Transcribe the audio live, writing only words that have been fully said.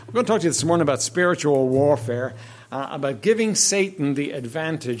I'm going to talk to you this morning about spiritual warfare, about giving Satan the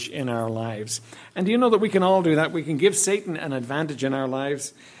advantage in our lives. And do you know that we can all do that? We can give Satan an advantage in our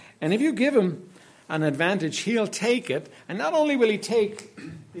lives. And if you give him an advantage, he'll take it. And not only will he take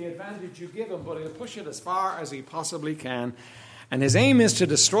the advantage you give him, but he'll push it as far as he possibly can. And his aim is to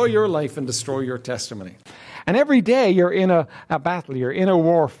destroy your life and destroy your testimony. And every day you're in a battle, you're in a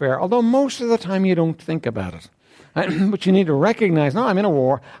warfare, although most of the time you don't think about it. But you need to recognize, no, I'm in a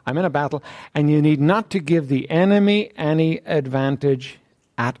war, I'm in a battle, and you need not to give the enemy any advantage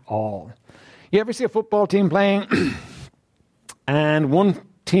at all. You ever see a football team playing and one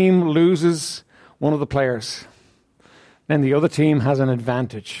team loses one of the players? Then the other team has an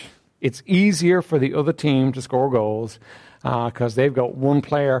advantage. It's easier for the other team to score goals because they've got one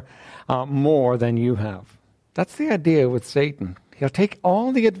player more than you have. That's the idea with Satan. He'll take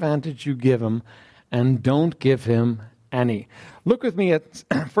all the advantage you give him and don't give him any. Look with me at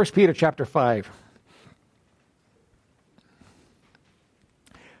 1 Peter chapter 5.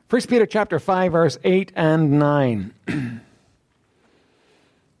 1 Peter chapter 5, verse 8 and 9.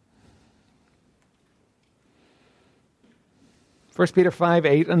 1 Peter 5,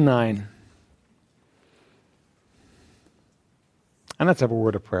 8 and 9. And let's have a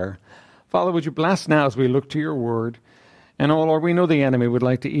word of prayer. Father, would you bless now as we look to your word? And oh, Lord, we know the enemy would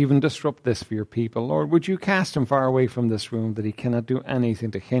like to even disrupt this for your people. Lord, would you cast him far away from this room that he cannot do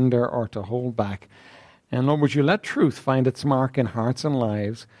anything to hinder or to hold back? And Lord, would you let truth find its mark in hearts and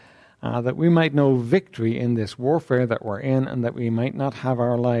lives, that we might know victory in this warfare that we're in, and that we might not have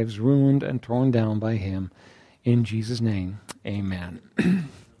our lives ruined and torn down by him. In Jesus' name, amen.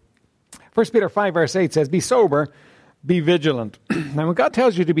 1 Peter 5, verse 8 says, be sober, be vigilant. Now, when God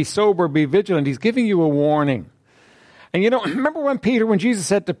tells you to be sober, be vigilant, he's giving you a warning. And you know, remember when Jesus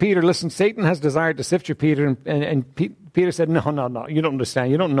said to Peter, listen, Satan has desired to sift you, Peter, and Peter said, no, you don't understand,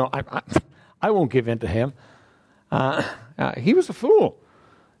 you don't know, I won't give in to him. He was a fool,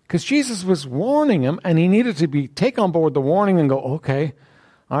 because Jesus was warning him, and he needed to take on board the warning and go, okay,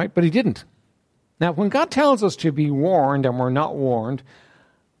 all right, but he didn't. Now, when God tells us to be warned and we're not warned,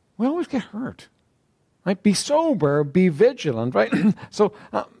 we always get hurt. Right? Be sober, be vigilant, right? So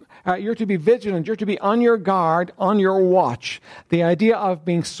you're to be vigilant, you're to be on your guard, on your watch. The idea of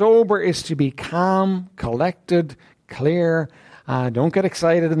being sober is to be calm, collected, clear. Don't get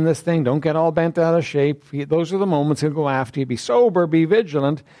excited in this thing. Don't get all bent out of shape. Those are the moments he'll go after you. Be sober, be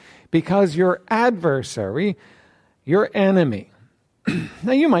vigilant, because your adversary, your enemy.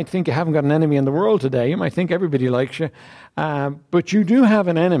 Now, you might think you haven't got an enemy in the world today. You might think everybody likes you. But you do have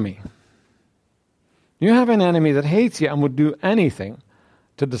an enemy. You have an enemy that hates you and would do anything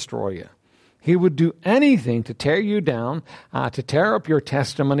to destroy you. He would do anything to tear you down, to tear up your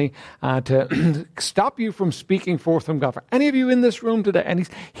testimony, to stop you from speaking forth from God. For any of you in this room today, and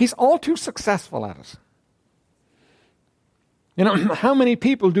he's all too successful at it. You know, how many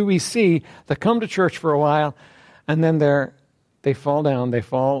people do we see that come to church for a while and then they fall down, they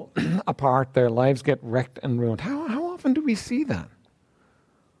fall apart, their lives get wrecked and ruined? How often do we see that?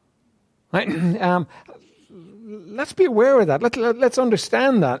 Right? Let's be aware of that. Let's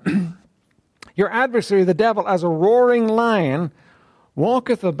understand that. Your adversary, the devil, as a roaring lion,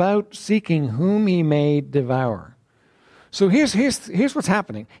 walketh about seeking whom he may devour. So here's what's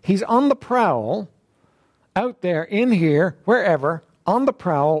happening. He's on the prowl, out there, in here, wherever, on the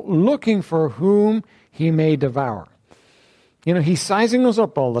prowl, looking for whom he may devour. You know, he's sizing us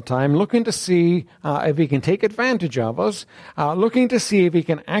up all the time, looking to see if he can take advantage of us, looking to see if he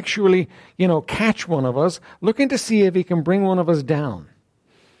can actually, catch one of us, looking to see if he can bring one of us down.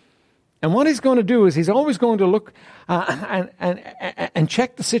 And what he's going to do is he's always going to look and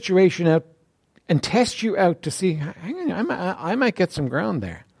check the situation out and test you out to see, hang on, I might get some ground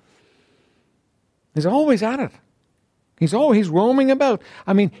there. He's always at it. He's roaming about.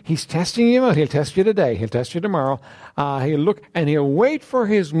 I mean, he's testing you out. He'll test you today. He'll test you tomorrow. He'll look and he'll wait for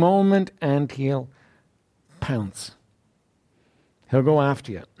his moment and he'll pounce. He'll go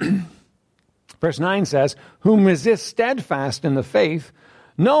after you. Verse 9 says, whom resist steadfast in the faith,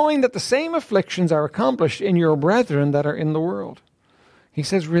 knowing that the same afflictions are accomplished in your brethren that are in the world. He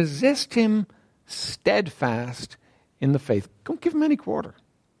says, resist him steadfast in the faith. Don't give him any quarter.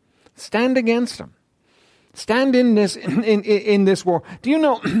 Stand against him. Stand in this war. Do you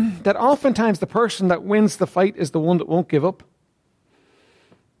know that oftentimes the person that wins the fight is the one that won't give up?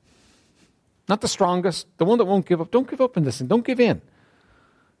 Not the strongest, the one that won't give up. Don't give up in this, and don't give in.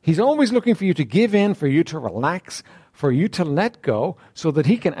 He's always looking for you to give in, for you to relax, for you to let go, so that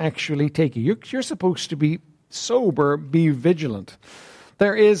he can actually take you. You're supposed to be sober, be vigilant.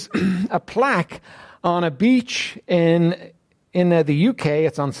 There is a plaque on a beach in in the UK,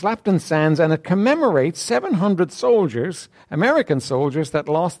 it's on Slapton Sands, and it commemorates 700 soldiers, American soldiers, that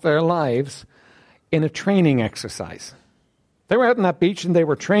lost their lives in a training exercise. They were out on that beach and they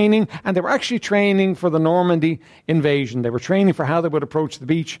were training, and they were actually training for the Normandy invasion. They were training for how they would approach the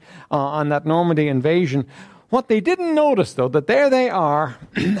beach on that Normandy invasion. What they didn't notice, though, that there they are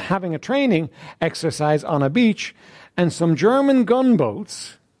having a training exercise on a beach, and some German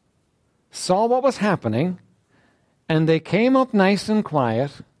gunboats saw what was happening, and they came up nice and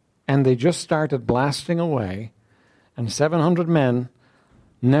quiet, and they just started blasting away, and 700 men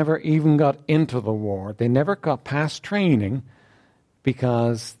never even got into the war. They never got past training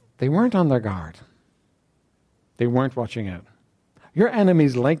because they weren't on their guard. They weren't watching out. Your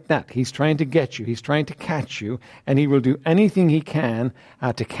enemy's like that. He's trying to get you. He's trying to catch you, and he will do anything he can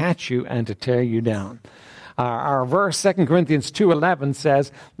to catch you and to tear you down. Our verse, 2 Corinthians 2:11,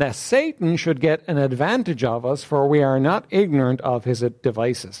 says that Satan should get an advantage of us, for we are not ignorant of his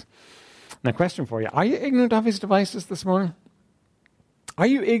devices. Now, question for you. Are you ignorant of his devices this morning? Are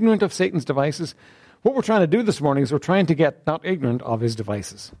you ignorant of Satan's devices? What we're trying to do this morning is we're trying to get not ignorant of his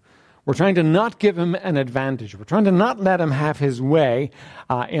devices. We're trying to not give him an advantage. We're trying to not let him have his way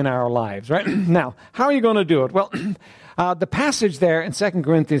in our lives, right? Now, how are you going to do it? Well, the passage there in 2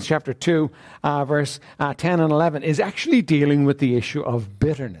 Corinthians chapter 2, verse 10 and 11, is actually dealing with the issue of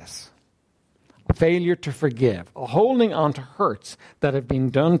bitterness, failure to forgive, holding on to hurts that have been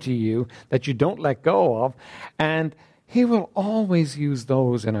done to you that you don't let go of, and he will always use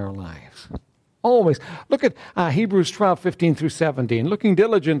those in our lives. Always. Look at Hebrews 12:15 through 17. Looking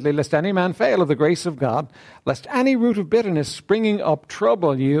diligently, lest any man fail of the grace of God, lest any root of bitterness springing up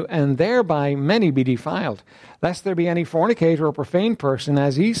trouble you, and thereby many be defiled. Lest there be any fornicator or profane person,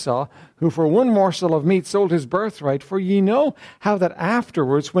 as Esau, who for one morsel of meat sold his birthright. For ye know how that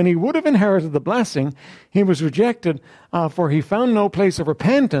afterwards, when he would have inherited the blessing, he was rejected, for he found no place of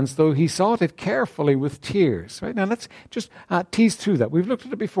repentance, though he sought it carefully with tears. Right now, let's just tease through that. We've looked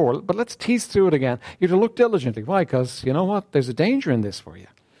at it before, but let's tease through it again. You're to look diligently. Why? Because you know what? There's a danger in this for you.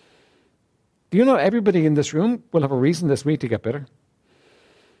 Do you know everybody in this room will have a reason this week to get bitter?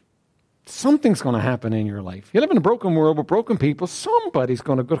 Something's going to happen in your life. You live in a broken world with broken people. Somebody's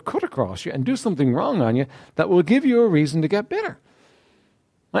going to go cut across you and do something wrong on you that will give you a reason to get bitter.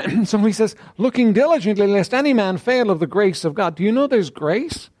 So he says, looking diligently, lest any man fail of the grace of God. Do you know there's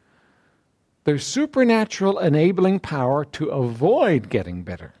grace? There's supernatural enabling power to avoid getting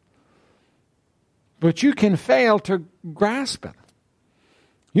bitter. But you can fail to grasp it.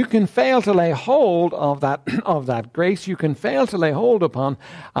 You can fail to lay hold of that grace. You can fail to lay hold upon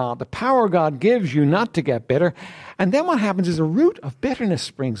the power God gives you not to get bitter. And then what happens is a root of bitterness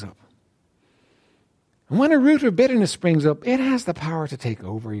springs up. And when a root of bitterness springs up, it has the power to take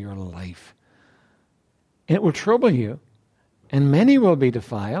over your life. And it will trouble you, and many will be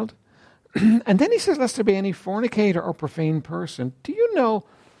defiled. And then he says, lest there be any fornicator or profane person. Do you know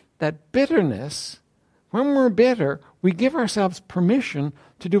that bitterness, when we're bitter, we give ourselves permission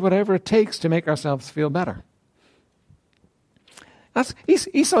to do whatever it takes to make ourselves feel better.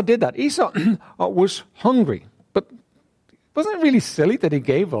 Esau did that. Esau was hungry, but wasn't it really silly that he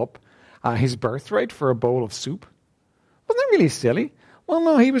gave up his birthright for a bowl of soup? Wasn't it really silly? Well,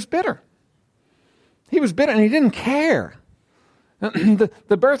 no, he was bitter. He was bitter, and he didn't care.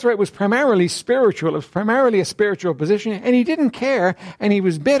 The birthright was primarily spiritual. It was primarily a spiritual position, and he didn't care, and he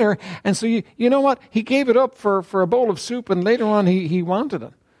was bitter. And so you know what? He gave it up for a bowl of soup, and later on he wanted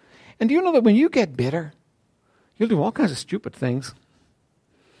it. And do you know that when you get bitter, you'll do all kinds of stupid things.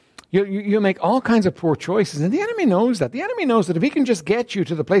 You'll make all kinds of poor choices, and the enemy knows that. The enemy knows that if he can just get you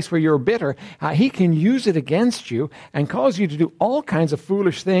to the place where you're bitter, he can use it against you and cause you to do all kinds of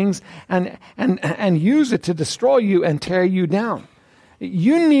foolish things and use it to destroy you and tear you down.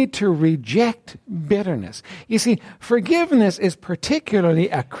 You need to reject bitterness. You see, forgiveness is particularly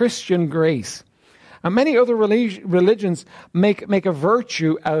a Christian grace. Many other religions make a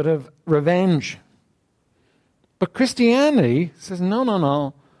virtue out of revenge. But Christianity says,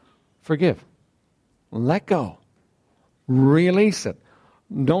 no. Forgive. Let go. Release it.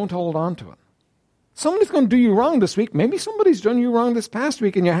 Don't hold on to it. Somebody's going to do you wrong this week. Maybe somebody's done you wrong this past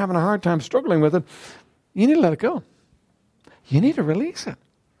week and you're having a hard time struggling with it. You need to let it go. You need to release it.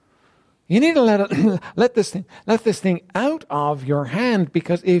 You need to let this thing out of your hand,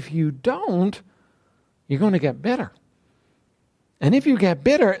 because if you don't, you're going to get bitter. And if you get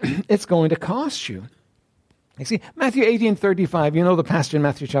bitter, it's going to cost you. You see, Matthew 18:35, you know the passage in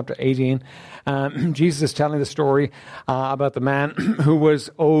Matthew chapter 18. Jesus is telling the story about the man who was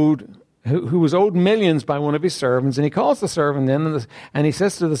owed millions by one of his servants. And he calls the servant in, and he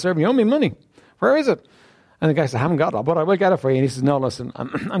says to the servant, "You owe me money. Where is it?" And the guy says, I haven't got it, but I will get it for you. And he says, no, listen,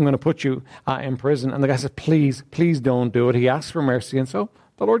 I'm going to put you in prison. And the guy says, please don't do it. He asks for mercy. And so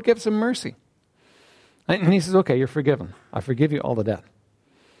the Lord gives him mercy. And he says, okay, you're forgiven. I forgive you all the debt.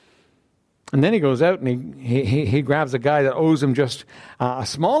 And then he goes out and he grabs a guy that owes him just a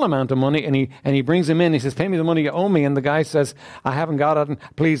small amount of money, and he brings him in. He says, pay me the money you owe me. And the guy says, I haven't got it, and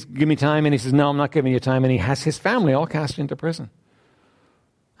please give me time. And he says, no, I'm not giving you time. And he has his family all cast into prison.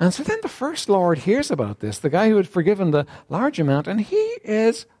 And so then the first lord hears about this, the guy who had forgiven the large amount, and he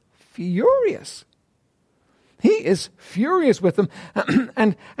is furious. He is furious with him.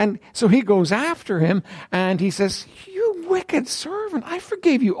 And so he goes after him, and he says, you wicked servant, I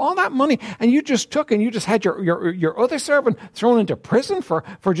forgave you all that money, and you just took and you just had your other servant thrown into prison for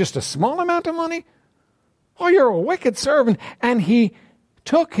just a small amount of money? Oh, you're a wicked servant. And he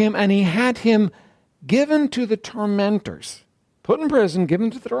took him and he had him given to the tormentors. Put in prison, given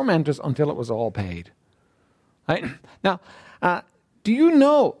to the tormentors until it was all paid. Right? Now, do you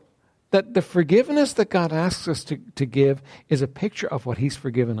know that the forgiveness that God asks us to give is a picture of what he's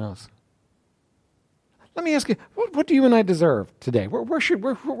forgiven us? Let me ask you, what do you and I deserve today? Where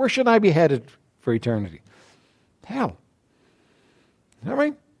should I be headed for eternity? Hell. Is that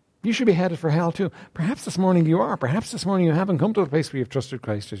right? You should be headed for hell too. Perhaps this morning you are. Perhaps this morning you haven't come to the place where you've trusted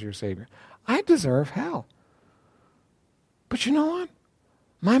Christ as your Savior. I deserve hell. But you know what?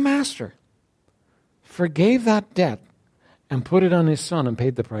 My master forgave that debt and put it on his son and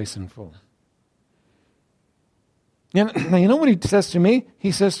paid the price in full. Now, you know what he says to me?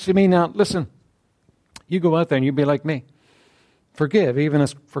 He says to me, now, listen, you go out there and you be like me. Forgive, even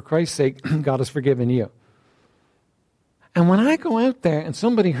as for Christ's sake, God has forgiven you. And when I go out there and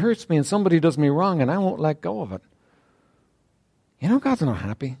somebody hurts me and somebody does me wrong and I won't let go of it, you know God's not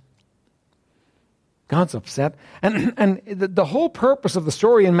happy. God's upset. And the whole purpose of the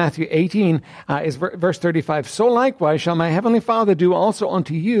story in Matthew 18 is verse 35. So likewise shall my heavenly Father do also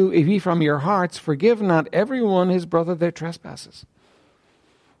unto you, if ye from your hearts forgive not every one his brother their trespasses.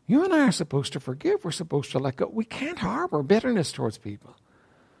 You and I are supposed to forgive. We're supposed to let go. We can't harbor bitterness towards people.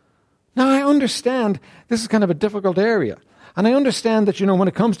 Now, I understand this is kind of a difficult area. And I understand that, when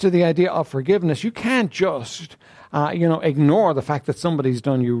it comes to the idea of forgiveness, you can't just, ignore the fact that somebody's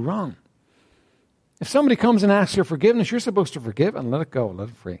done you wrong. If somebody comes and asks your forgiveness, you're supposed to forgive and let it go, let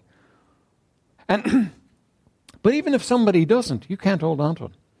it free. But even if somebody doesn't, you can't hold on to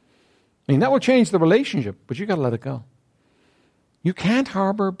it. I mean, that will change the relationship, but you got to let it go. You can't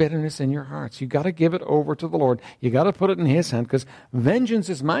harbor bitterness in your hearts. You got to give it over to the Lord. You got to put it in his hand, because vengeance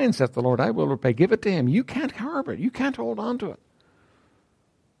is mine, saith the Lord. I will repay. Give it to him. You can't harbor it. You can't hold on to it.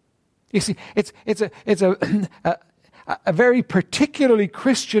 You see, it's a very particularly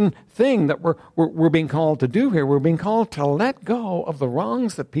Christian thing that we're being called to do here. We're being called to let go of the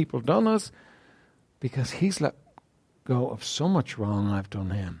wrongs that people have done us, because he's let go of so much wrong I've done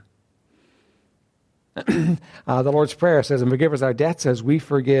him. The Lord's Prayer says, and forgive us our debts as we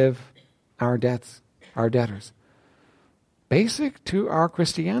forgive our debtors. Basic to our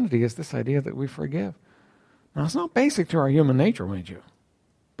Christianity is this idea that we forgive. Now, it's not basic to our human nature, mind you,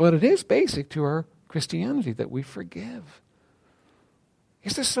 but it is basic to our Christianity that we forgive.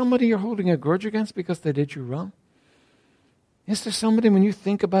 Is there somebody you're holding a grudge against because they did you wrong? Is there somebody, when you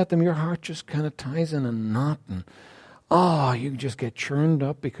think about them, your heart just kind of ties in a knot and, you just get churned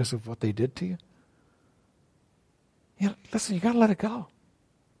up because of what they did to you? Listen, you got to let it go.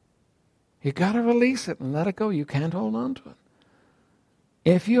 You got to release it and let it go. You can't hold on to it.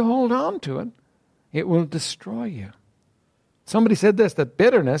 If you hold on to it, it will destroy you. Somebody said this, that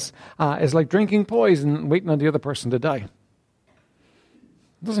bitterness is like drinking poison and waiting on the other person to die.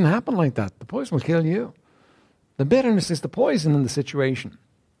 It doesn't happen like that. The poison will kill you. The bitterness is the poison in the situation.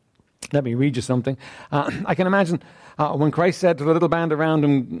 Let me read you something. I can imagine when Christ said to the little band around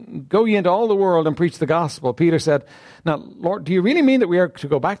him, go ye into all the world and preach the gospel. Peter said, now, Lord, do you really mean that we are to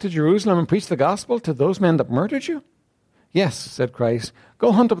go back to Jerusalem and preach the gospel to those men that murdered you? Yes, said Christ.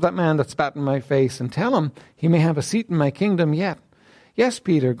 Go hunt up that man that spat in my face and tell him he may have a seat in my kingdom yet. Yes,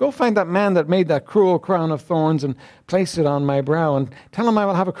 Peter, go find that man that made that cruel crown of thorns and place it on my brow, and tell him I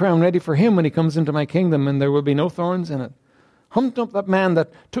will have a crown ready for him when he comes into my kingdom, and there will be no thorns in it. Hunt up that man that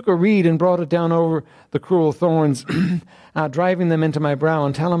took a reed and brought it down over the cruel thorns, driving them into my brow,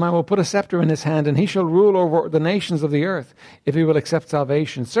 and tell him I will put a scepter in his hand, and he shall rule over the nations of the earth, if he will accept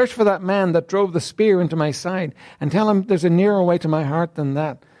salvation. Search for that man that drove the spear into my side, and tell him there's a nearer way to my heart than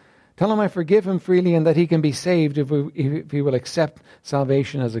that. Tell him I forgive him freely, and that he can be saved if he will accept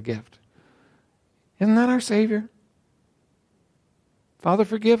salvation as a gift. Isn't that our Savior? Father,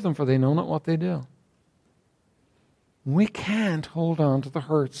 forgive them, for they know not what they do. We can't hold on to the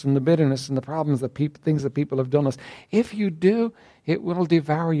hurts and the bitterness and the problems, things that people have done us. If you do, it will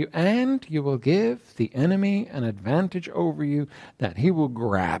devour you, and you will give the enemy an advantage over you that he will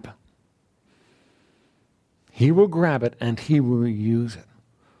grab. He will grab it and he will use it.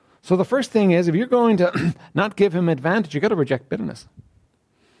 So the first thing is, if you're going to not give him advantage, you've got to reject bitterness.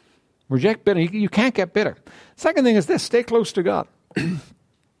 Reject bitter. You can't get bitter. Second thing is this: stay close to God.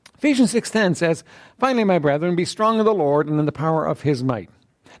 Ephesians 6:10 says, "Finally, my brethren, be strong in the Lord and in the power of his might."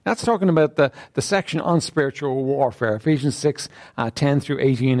 That's talking about the section on spiritual warfare. Ephesians 6:10 through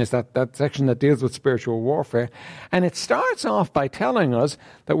 18 is that section that deals with spiritual warfare. And it starts off by telling us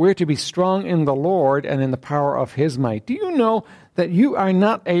that we're to be strong in the Lord and in the power of his might. Do you know that you are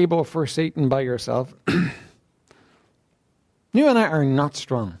not able for Satan by yourself? You and I are not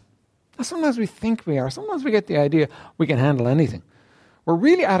strong. Now, sometimes we think we are. Sometimes we get the idea we can handle anything. We're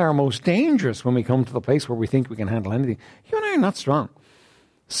really at our most dangerous when we come to the place where we think we can handle anything. You and I are not strong.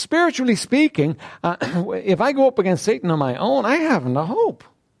 Spiritually speaking, if I go up against Satan on my own, I haven't a hope.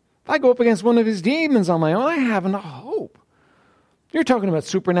 If I go up against one of his demons on my own, I haven't a hope. You're talking about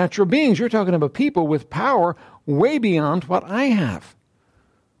supernatural beings. You're talking about people with power way beyond what I have.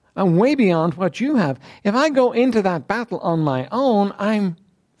 And way beyond what you have. If I go into that battle on my own, I'm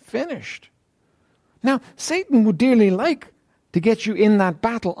finished. Now, Satan would dearly like to get you in that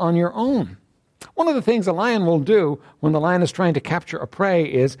battle on your own. One of the things a lion will do when the lion is trying to capture a prey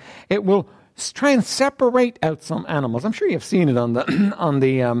is it will try and separate out some animals. I'm sure you've seen it on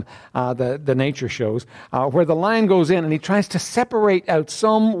the nature shows where the lion goes in and he tries to separate out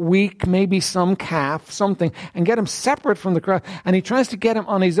some weak, maybe some calf, something, and get him separate from the crowd. And he tries to get him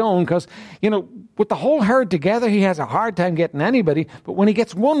on his own because, with the whole herd together, he has a hard time getting anybody. But when he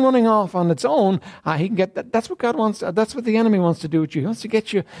gets one running off on its own, he can get that. That's what God wants. That's what the enemy wants to do with you. He wants to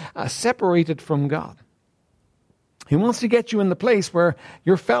get you separated from God. He wants to get you in the place where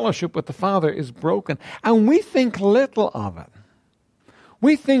your fellowship with the Father is broken. And we think little of it.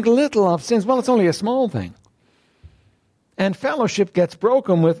 We think little of sins. Well, it's only a small thing. And fellowship gets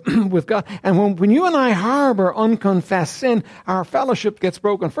broken with God. And when you and I harbor unconfessed sin, our fellowship gets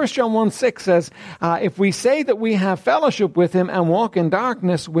broken. 1 John 1:6 says, if we say that we have fellowship with him and walk in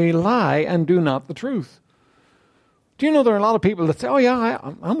darkness, we lie and do not the truth. Do you know there are a lot of people that say, oh yeah,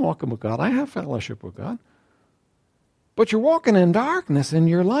 I'm walking with God. I have fellowship with God. But you're walking in darkness and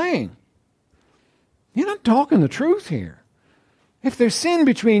you're lying. You're not talking the truth here. If there's sin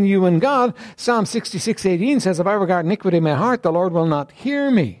between you and God, Psalm 66:18 says, if I regard iniquity in my heart, the Lord will not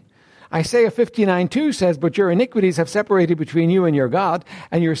hear me. Isaiah 59:2 says, but your iniquities have separated between you and your God,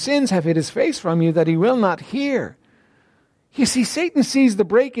 and your sins have hid his face from you that he will not hear. You see, Satan sees the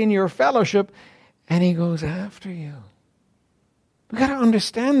break in your fellowship and he goes after you. We've got to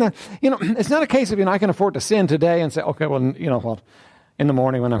understand that. It's not a case of, I can afford to sin today and say, okay, well, you know what? In the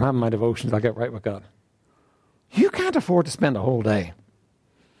morning when I'm having my devotions, I'll get right with God. You can't afford to spend a whole day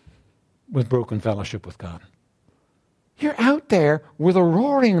with broken fellowship with God. You're out there with a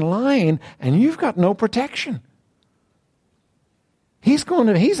roaring lion and you've got no protection. He's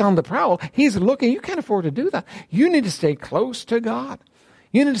on the prowl. He's looking. You can't afford to do that. You need to stay close to God.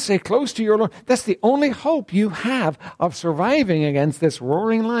 You need to stay close to your Lord. That's the only hope you have of surviving against this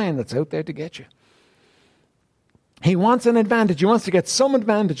roaring lion that's out there to get you. He wants an advantage. He wants to get some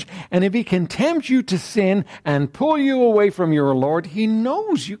advantage. And if he can tempt you to sin and pull you away from your Lord, he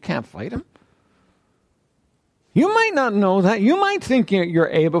knows you can't fight him. You might not know that. You might think you're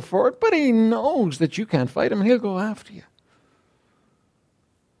able for it, but he knows that you can't fight him and he'll go after you.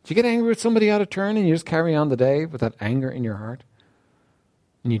 Do you get angry with somebody out of turn and you just carry on the day with that anger in your heart?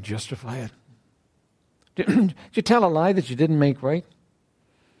 And you justify it. Did you tell a lie that you didn't make right?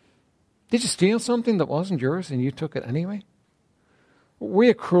 Did you steal something that wasn't yours and you took it anyway? Were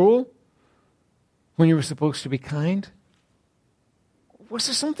you cruel when you were supposed to be kind? Was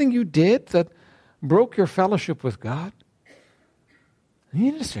there something you did that broke your fellowship with God?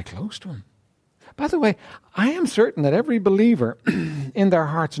 You need to stay close to him. By the way, I am certain that every believer in their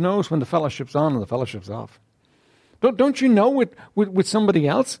hearts knows when the fellowship's on and the fellowship's off. Don't you know with somebody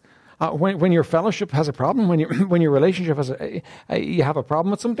else when your fellowship has a problem, when your relationship has you have a problem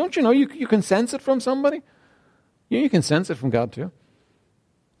with them? Don't you know you can sense it from somebody? You can sense it from God too.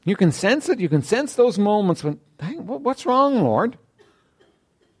 You can sense it. You can sense those moments when, hey, what's wrong, Lord?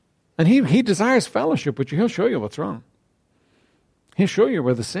 And he desires fellowship with you. He'll show you what's wrong. He'll show you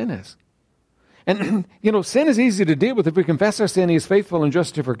where the sin is. And, sin is easy to deal with. If we confess our sin, he is faithful and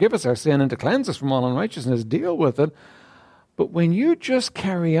just to forgive us our sin and to cleanse us from all unrighteousness. Deal with it. But when you just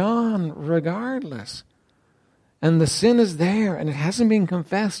carry on regardless, and the sin is there, and it hasn't been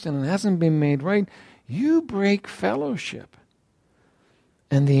confessed, and it hasn't been made right, You break fellowship.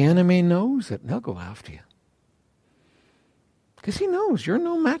 And the enemy knows it, and they'll go after you. Because he knows you're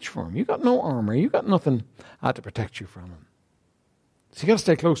no match for him. You got no armor. You got nothing to protect you from him. So you got to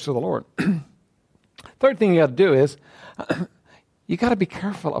stay close to the Lord. Third thing you got to do is you got to be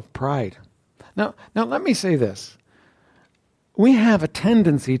careful of pride. Now let me say this. We have a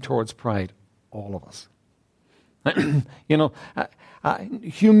tendency towards pride, all of us.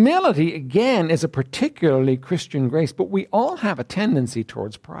 Humility, again, is a particularly Christian grace, but we all have a tendency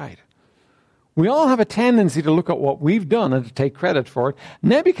towards pride. We all have a tendency to look at what we've done and to take credit for it.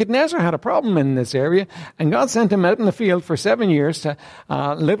 Nebuchadnezzar had a problem in this area, and God sent him out in the field for 7 years to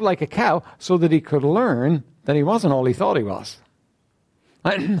live like a cow so that he could learn that he wasn't all he thought he was.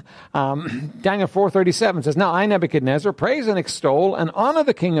 Daniel 4:37 says, Now I, Nebuchadnezzar, praise and extol and honor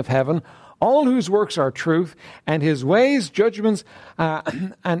the King of heaven, all whose works are truth, and his ways judgments,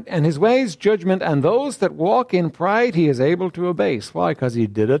 and his ways judgment, and those that walk in pride he is able to abase. Why? Because he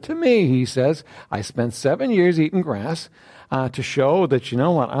did it to me, he says. I spent 7 years eating grass to show that, you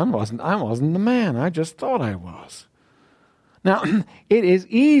know what, I wasn't the man. I just thought I was. Now, it is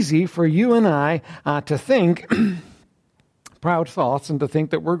easy for you and I to think proud thoughts and to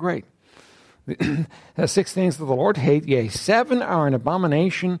think that we're great. 6 things that the Lord hates, yea, 7 are an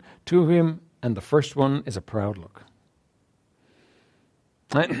abomination to him, and the first one is a proud look.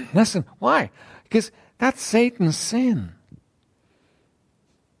 Listen, why? Because that's Satan's sin.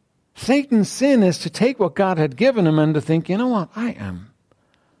 Satan's sin is to take what God had given him and to think, you know what, I'm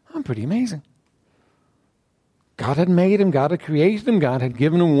pretty amazing. God had made him, God had created him, God had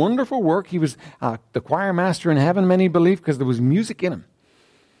given him wonderful work. He was the choir master in heaven, many believe, because there was music in him.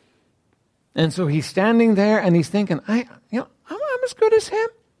 And so he's standing there and he's thinking, I'm as good as him.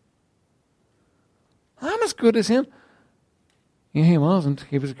 I'm as good as him. Yeah, he wasn't.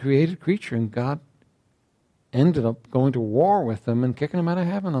 He was a created creature, and God ended up going to war with him and kicking him out of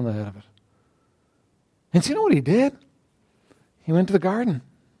heaven on the head of it. And so you know what he did? He went to the garden,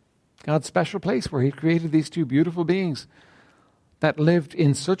 God's special place where he created these 2 beautiful beings that lived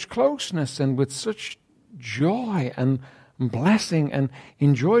in such closeness and with such joy and blessing and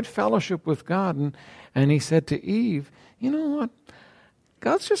enjoyed fellowship with God. And he said to Eve, you know what?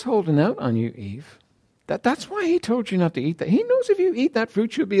 God's just holding out on you, Eve. That's why he told you not to eat that. He knows if you eat that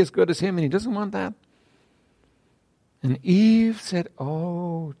fruit, you'll be as good as him, and he doesn't want that. And Eve said,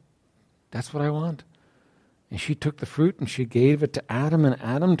 oh, that's what I want. And she took the fruit and she gave it to Adam, and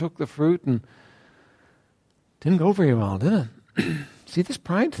Adam took the fruit, and didn't go very well, did it? See, this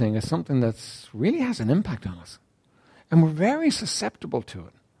pride thing is something that's really has an impact on us. And we're very susceptible to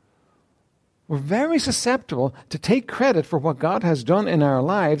it. We're very susceptible to take credit for what God has done in our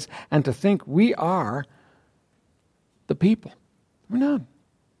lives and to think we are the people. We're not.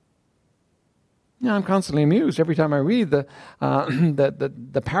 I'm constantly amused every time I read the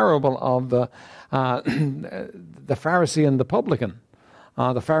parable of the Pharisee and the publican,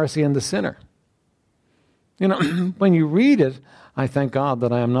 the Pharisee and the sinner. When you read it, I thank God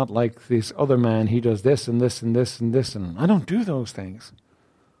that I am not like this other man. He does this and this and this and this, and I don't do those things.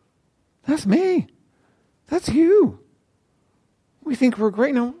 That's me. That's you. We think we're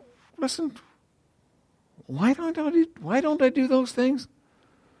great. Now, listen, why don't I do those things?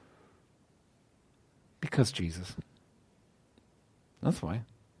 Because Jesus. That's why.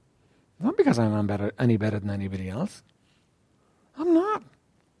 Not because I'm any better than anybody else. I'm not.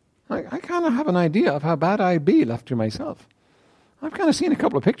 I kind of have an idea of how bad I'd be left to myself. I've kind of seen a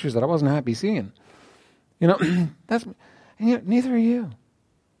couple of pictures that I wasn't happy seeing. Neither are you.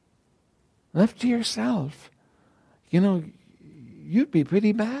 Left to yourself, you'd be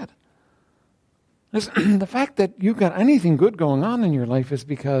pretty bad. Listen, the fact that you've got anything good going on in your life is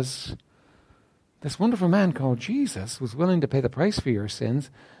because this wonderful man called Jesus was willing to pay the price for your sins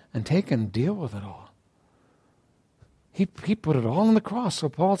and take and deal with it all. He put it all on the cross. So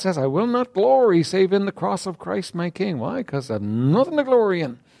Paul says, I will not glory save in the cross of Christ my King. Why? Because I have nothing to glory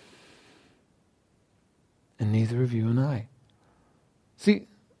in. And neither have you and I. See,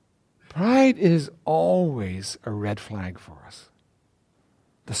 pride is always a red flag for us.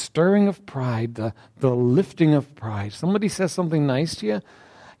 The stirring of pride, the lifting of pride. Somebody says something nice to you,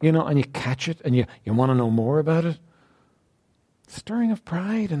 and you catch it and you want to know more about it. Stirring of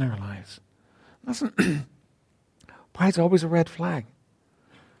pride in our lives. Listen, pride's always a red flag.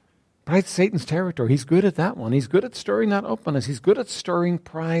 Pride's Satan's territory. He's good at that one. He's good at stirring that up on us. He's good at stirring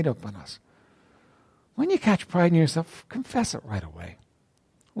pride up on us. When you catch pride in yourself, confess it right away.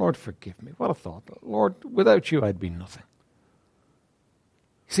 Lord, forgive me. What a thought. Lord, without you, I'd be nothing.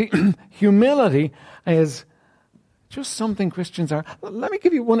 See, humility is Just something Christians are. Let me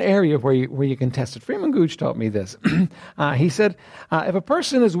give you one area where you can test it. Freeman Gooch taught me this. He said, if a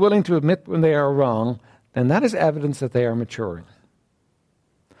person is willing to admit when they are wrong, then that is evidence that they are maturing.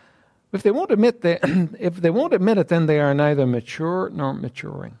 If they won't admit it, then they are neither mature nor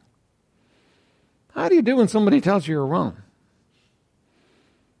maturing. How do you do when somebody tells you you're wrong?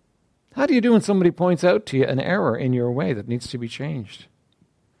 How do you do when somebody points out to you an error in your way that needs to be changed?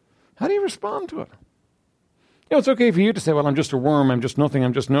 How do you respond to it? You know, it's okay for you to say, well, I'm just a worm, I'm just nothing,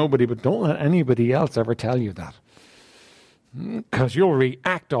 I'm just nobody, but don't let anybody else ever tell you that. Because you'll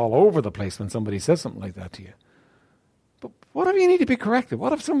react all over the place when somebody says something like that to you. But what if you need to be corrected?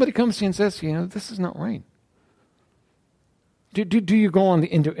 What if somebody comes to you and says, you know, this is not right? Do you go on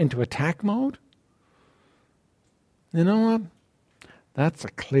into attack mode? You know what? That's a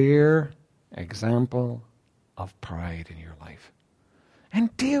clear example of pride in your life.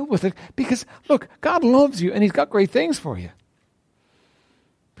 And deal with it. Because, look, God loves you and He's got great things for you.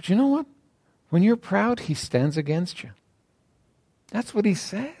 But you know what? When you're proud, He stands against you. That's what He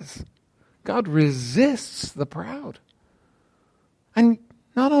says. God resists the proud. And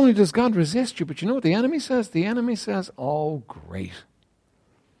not only does God resist you, but you know what the enemy says? The enemy says, oh, great.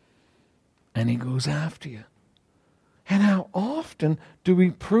 And he goes after you. And how often do we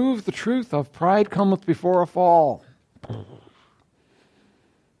prove the truth of pride cometh before a fall?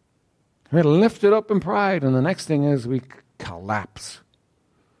 We're lifted up in pride, and the next thing is we collapse.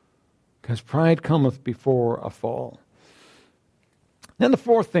 Because pride cometh before a fall. Then the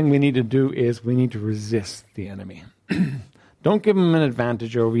fourth thing we need to do is we need to resist the enemy. Don't give him an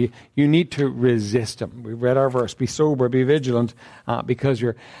advantage over you. You need to resist him. We read our verse, be sober, be vigilant, because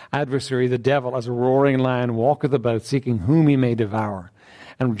your adversary, the devil, as a roaring lion, walketh about, seeking whom he may devour.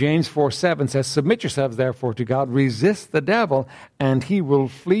 And James 4:7 says, submit yourselves therefore to God, resist the devil, and he will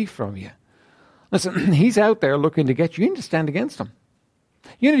flee from you. Listen, he's out there looking to get you. You need to stand against him.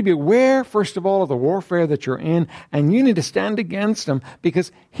 You need to be aware, first of all, of the warfare that you're in, and you need to stand against him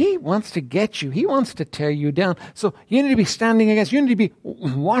because he wants to get you. He wants to tear you down. So you need to be standing against. You need to be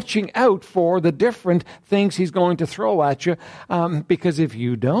watching out for the different things he's going to throw at you, because if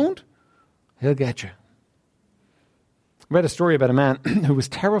you don't, he'll get you. I read a story about a man who was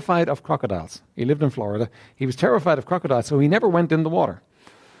terrified of crocodiles. He lived in Florida. He was terrified of crocodiles, so he never went in the water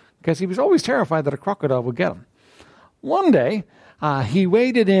because he was always terrified that a crocodile would get him. One day, he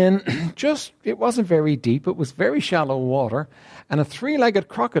waded in, it wasn't very deep, it was very shallow water, and a three-legged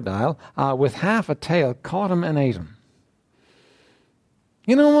crocodile with half a tail caught him and ate him.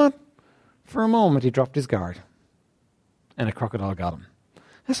 You know what? For a moment, he dropped his guard, and a crocodile got him.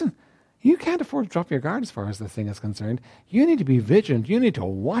 Listen, you can't afford to drop your guard as far as the thing is concerned. You need to be vigilant. You need to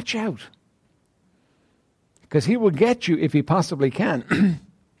watch out, because he will get you if he possibly can.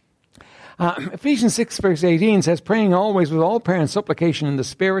 Ephesians 6 verse 18 says, praying always with all prayer and supplication in the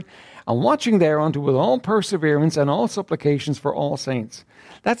Spirit, and watching thereunto with all perseverance and all supplications for all saints.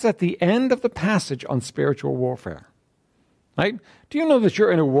 That's at the end of the passage on spiritual warfare. Right? Do you know that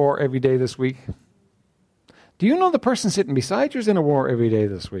you're in a war every day this week? Do you know the person sitting beside you is in a war every day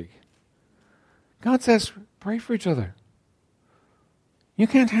this week? God says, pray for each other. You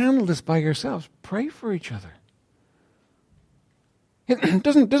can't handle this by yourselves. Pray for each other.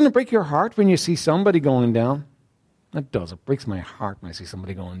 Doesn't it break your heart when you see somebody going down? It does. It breaks my heart when I see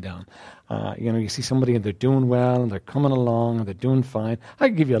somebody going down. You see somebody and they're doing well and they're coming along and they're doing fine. I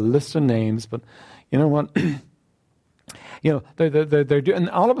can give you a list of names, but you know what? They're doing, and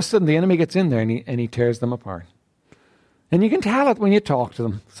all of a sudden the enemy gets in there and he tears them apart. And you can tell it when you talk to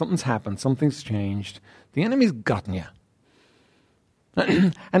them. Something's happened. Something's changed. The enemy's gotten you.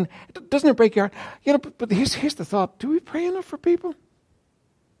 And doesn't it break your heart? But here's the thought. Do we pray enough for people?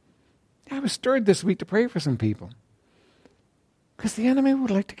 I was stirred this week to pray for some people. Because the enemy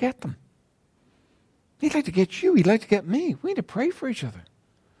would like to get them. He'd like to get you. He'd like to get me. We need to pray for each other.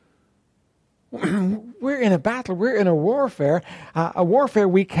 We're in a battle. We're in a warfare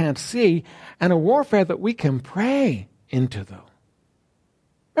we can't see, and a warfare that we can pray into, though.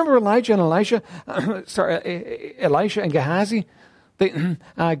 Remember Elijah and Gehazi?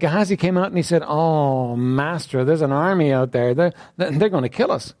 Gehazi came out and he said, oh, Master, there's an army out there. They're going to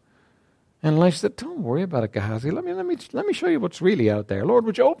kill us. And Elisha said, don't worry about it, Gehazi. Let me show you what's really out there. Lord,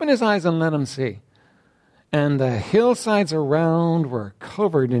 would you open his eyes and let him see? And the hillsides around were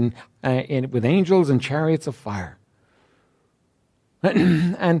covered with angels and chariots of fire.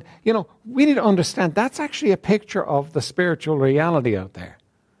 And, we need to understand that's actually a picture of the spiritual reality out there.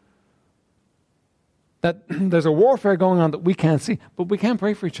 That there's a warfare going on that we can't see, but we can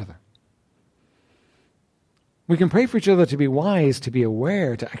pray for each other. We can pray for each other to be wise, to be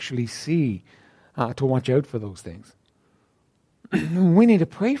aware, to actually see, to watch out for those things. we need to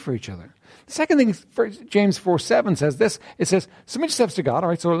pray for each other. The second thing, James 4:7 says this. It says, submit yourselves to God. All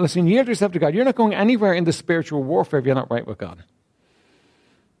right, so listen, yield yourself to God. You're not going anywhere in the spiritual warfare if you're not right with God.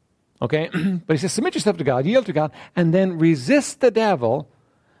 Okay? But he says, submit yourself to God, yield to God, and then resist the devil,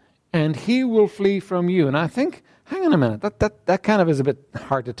 and he will flee from you. And I think, hang on a minute, that kind of is a bit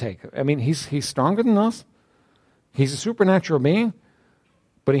hard to take. I mean, he's stronger than us. He's a supernatural being,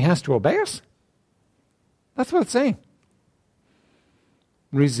 but he has to obey us. That's what it's saying.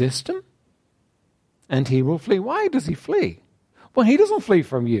 Resist him, and he will flee. Why does he flee? Well, he doesn't flee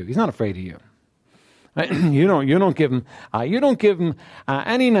from you. He's not afraid of you. Right? You don't give him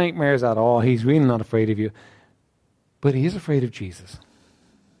any nightmares at all. He's really not afraid of you. But he is afraid of Jesus.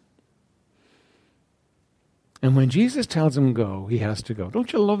 And when Jesus tells him go, he has to go.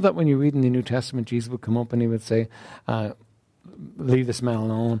 Don't you love that when you read in the New Testament, Jesus would come up and he would say, leave this man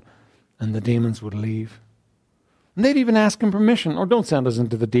alone, and the demons would leave. And they'd even ask him permission, or don't send us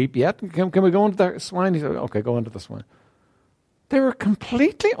into the deep yet. Can we go into the swine? He said, okay, go into the swine. They were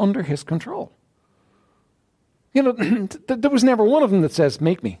completely under his control. You know, there was never one of them that says,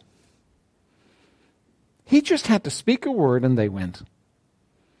 make me. He just had to speak a word and they went.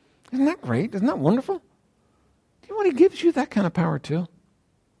 Isn't that great? Isn't that wonderful? Do you know what he gives you that kind of power too?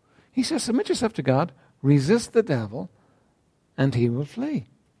 He says, submit yourself to God, resist the devil, and he will flee.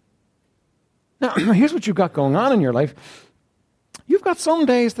 Now, here's what you've got going on in your life. You've got some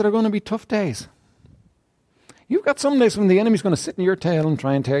days that are going to be tough days. You've got some days when the enemy's going to sit in your tail and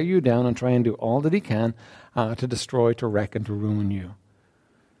try and tear you down and try and do all that he can to destroy, to wreck, and to ruin you.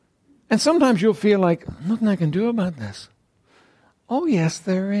 And sometimes you'll feel like, nothing I can do about this. Oh, yes,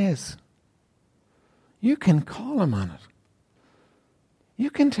 there is. You can call him on it. You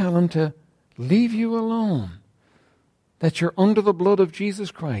can tell him to leave you alone, that you're under the blood of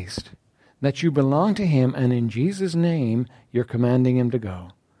Jesus Christ, that you belong to him, and in Jesus' name, you're commanding him to go.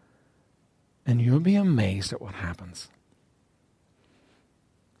 And you'll be amazed at what happens.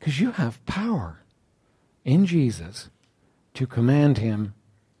 Because you have power in Jesus to command him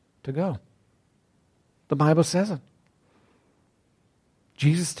to go. The Bible says it.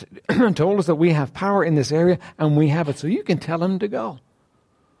 Jesus told us that we have power in this area, and we have it, so you can tell him to go.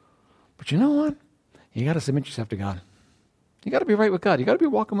 But you know what? You got to submit yourself to God. You got to be right with God. You got to be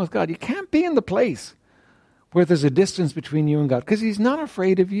walking with God. You can't be in the place where there's a distance between you and God, because he's not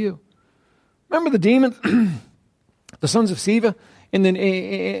afraid of you. Remember the demons, the sons of Sceva in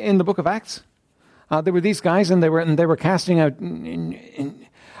the book of Acts? There were these guys, and they were casting out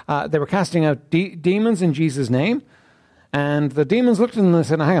demons in Jesus' name. And the demons looked at them and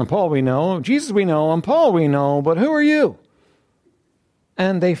said, hang on, Paul we know, Jesus we know, and Paul we know, but who are you?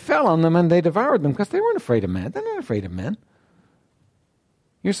 And they fell on them and they devoured them because they weren't afraid of men. They're not afraid of men.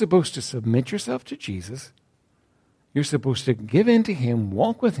 You're supposed to submit yourself to Jesus. You're supposed to give in to him,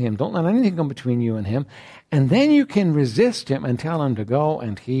 walk with him. Don't let anything come between you and him. And then you can resist him and tell him to go,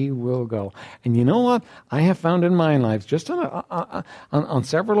 and he will go. And you know what? I have found in my life, just on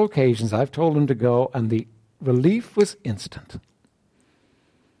several occasions, I've told him to go, and the relief was instant.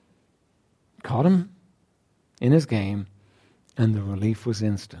 Caught him in his game, and the relief was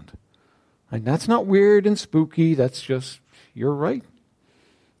instant. Like, that's not weird and spooky. That's just, you're right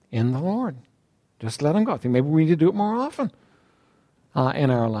in the Lord. Just let him go. I think maybe we need to do it more often in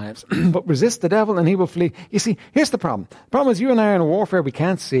our lives. But resist the devil and he will flee. You see, here's the problem. The problem is you and I are in a warfare we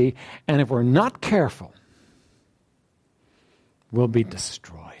can't see, and if we're not careful, we'll be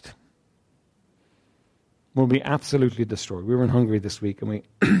destroyed. We'll be absolutely destroyed. We were in Hungary this week, and we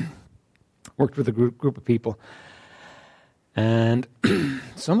worked with a group of people. And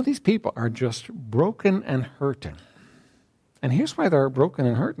some of these people are just broken and hurting. And here's why they're broken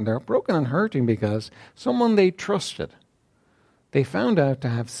and hurting. They're broken and hurting because someone they trusted, they found out to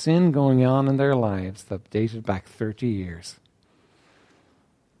have sin going on in their lives that dated back 30 years.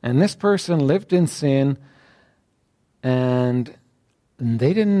 And this person lived in sin, and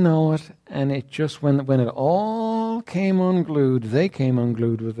they didn't know it, and it just, when it all came unglued, they came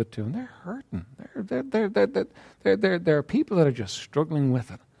unglued with it too. And they're hurting. There are people that are just struggling with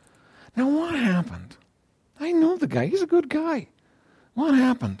it. Now, what happened? I know the guy. He's a good guy. What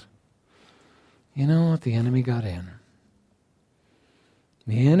happened? You know what? The enemy got in.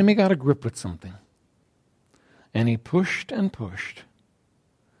 The enemy got a grip with something. And he pushed and pushed.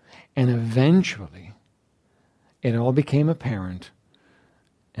 And eventually, it all became apparent.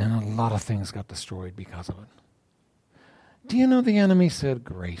 And a lot of things got destroyed because of it. Do you know the enemy said,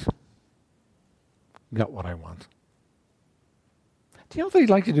 great. Got what I want. Do you know that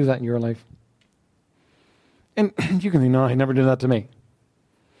he'd like to do that in your life? And you can think, no, he never did that to me.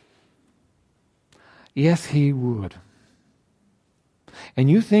 Yes, he would. And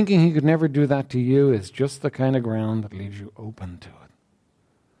you thinking he could never do that to you is just the kind of ground that leaves you open to it.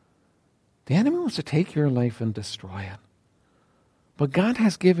 The enemy wants to take your life and destroy it. But God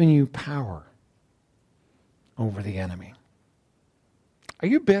has given you power over the enemy. Are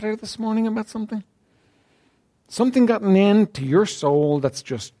you bitter this morning about something? Something gotten into your soul that's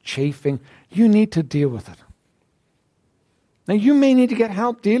just chafing. You need to deal with it. Now, you may need to get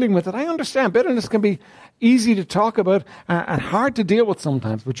help dealing with it. I understand bitterness can be easy to talk about and hard to deal with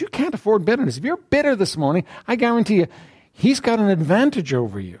sometimes, but you can't afford bitterness. If you're bitter this morning, I guarantee you, he's got an advantage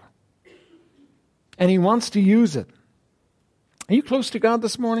over you. And he wants to use it. Are you close to God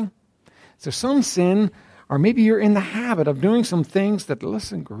this morning? Is there some sin, or maybe you're in the habit of doing some things that,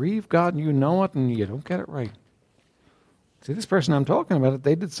 listen, grieve God and you know it and you don't get it right? See, this person I'm talking about,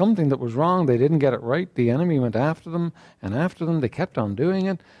 they did something that was wrong. They didn't get it right. The enemy went after them and after them. They kept on doing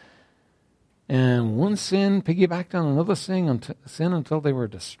it. And one sin piggybacked on another sin until they were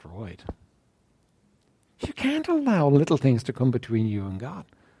destroyed. You can't allow little things to come between you and God.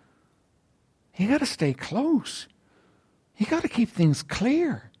 You got to stay close. You got to keep things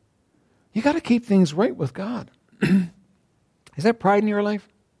clear. You got to keep things right with God. Is there pride in your life?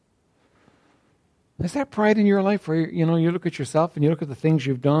 Is there pride in your life where, you look at yourself and you look at the things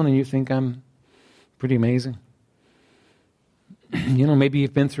you've done and you think, I'm pretty amazing? Maybe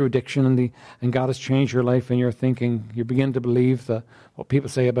you've been through addiction and God has changed your life and you're thinking, you begin to believe what people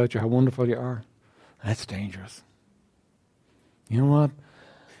say about you, how wonderful you are. That's dangerous. You know what?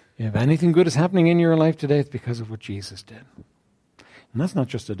 If anything good is happening in your life today, it's because of what Jesus did. And that's not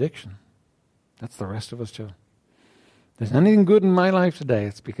just addiction. That's the rest of us too. If there's anything good in my life today,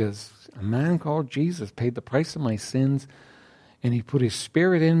 it's because a man called Jesus paid the price of my sins and he put his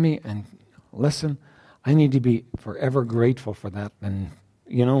Spirit in me. And listen, I need to be forever grateful for that. And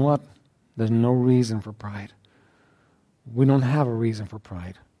you know what? There's no reason for pride. We don't have a reason for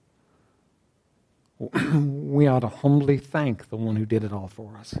pride. We ought to humbly thank the one who did it all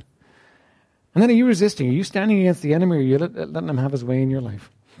for us. And then are you resisting? Are you standing against the enemy, or are you letting him have his way in your life?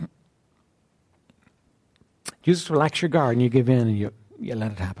 You just relax your guard and you give in and you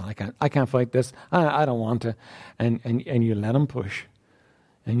let it happen. I can't fight this. I don't want to. And you let him push.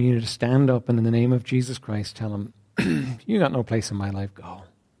 And you need to stand up and in the name of Jesus Christ tell him, you got no place in my life, go.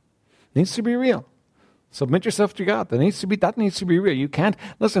 It needs to be real. Submit yourself to God. That needs to be real. You can't,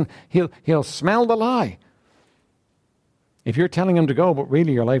 listen, he'll smell the lie. If you're telling him to go, but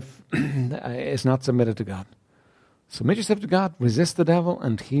really your life is not submitted to God. Submit yourself to God, resist the devil,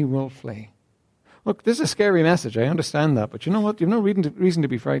 and he will flee. Look, this is a scary message. I understand that. But you know what? You have no reason to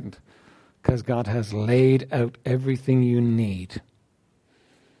be frightened. Because God has laid out everything you need.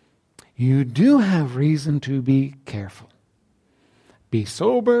 You do have reason to be careful. Be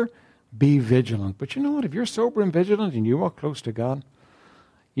sober, be vigilant. But you know what? If you're sober and vigilant and you walk close to God,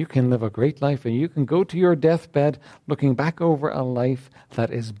 you can live a great life and you can go to your deathbed looking back over a life that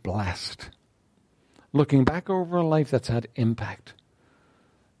is blessed. Looking back over a life that's had impact.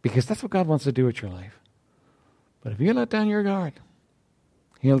 Because that's what God wants to do with your life. But if you let down your guard,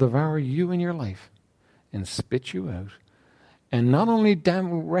 he'll devour you and your life and spit you out. And not only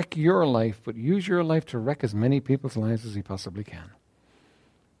wreck your life, but use your life to wreck as many people's lives as he possibly can.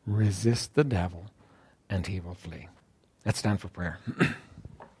 Resist the devil, and he will flee. Let's stand for prayer.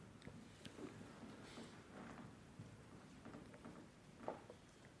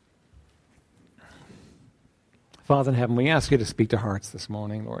 Father in heaven, we ask you to speak to hearts this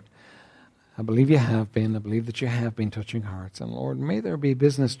morning, Lord. I believe you have been. I believe that you have been touching hearts. And Lord, may there be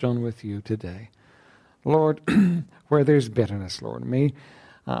business done with you today. Lord, where there's bitterness, Lord, may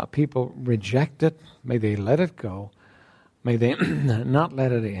people reject it. May they let it go. May they not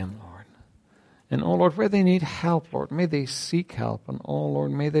let it in, Lord. And, oh, Lord, where they need help, Lord, may they seek help. And, oh,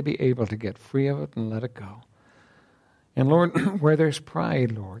 Lord, may they be able to get free of it and let it go. And, Lord, where there's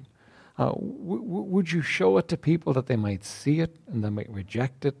pride, Lord, would you show it to people that they might see it and they might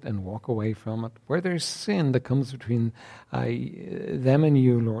reject it and walk away from it? Where there's sin that comes between them and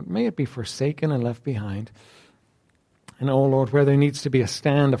you, Lord, may it be forsaken and left behind. And, oh, Lord, where there needs to be a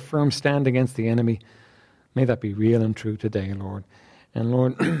firm stand against the enemy, may that be real and true today, Lord. And,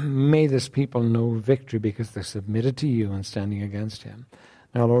 Lord, may this people know victory because they're submitted to you and standing against him.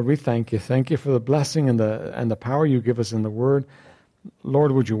 Now, Lord, we thank you. Thank you for the blessing and the power you give us in the word.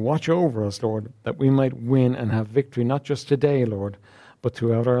 Lord, would you watch over us, Lord, that we might win and have victory, not just today, Lord, but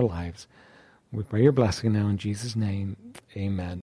throughout our lives. We pray your blessing now in Jesus' name. Amen.